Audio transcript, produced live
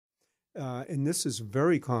and this is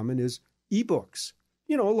very common, is ebooks.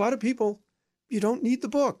 A lot of people, you don't need the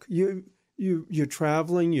book. You're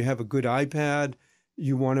traveling, you have a good iPad,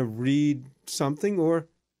 you want to read something, or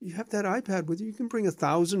you have that iPad with you. You can bring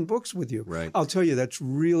 1,000 books with you. Right. I'll tell you, that's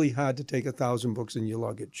really hard to take 1,000 books in your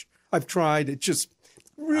luggage. I've tried. It just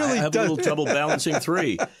really I have a little trouble balancing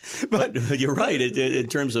 3. But you're right, in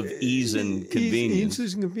terms of ease and convenience.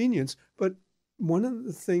 Ease and convenience. But one of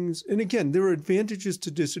the things, and again, there are advantages to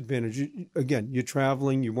disadvantages. Again, you're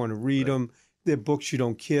traveling, you want to read them. They're books you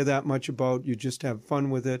don't care that much about. You just have fun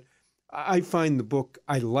with it. I find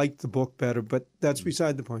I like the book better, but that's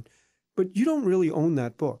beside the point. But you don't really own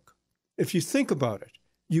that book. If you think about it,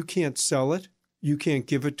 you can't sell it. You can't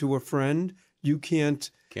give it to a friend. You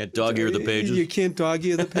can't dog-ear the pages. You can't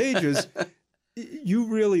dog-ear the pages. You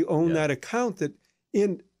really own that account.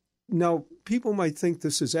 Now, people might think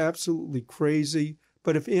this is absolutely crazy,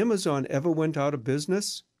 but if Amazon ever went out of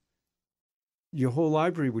business, your whole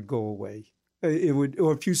library would go away. It would,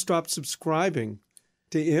 or if you stopped subscribing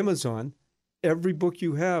to Amazon, every book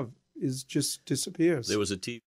you have just disappears. There was a TV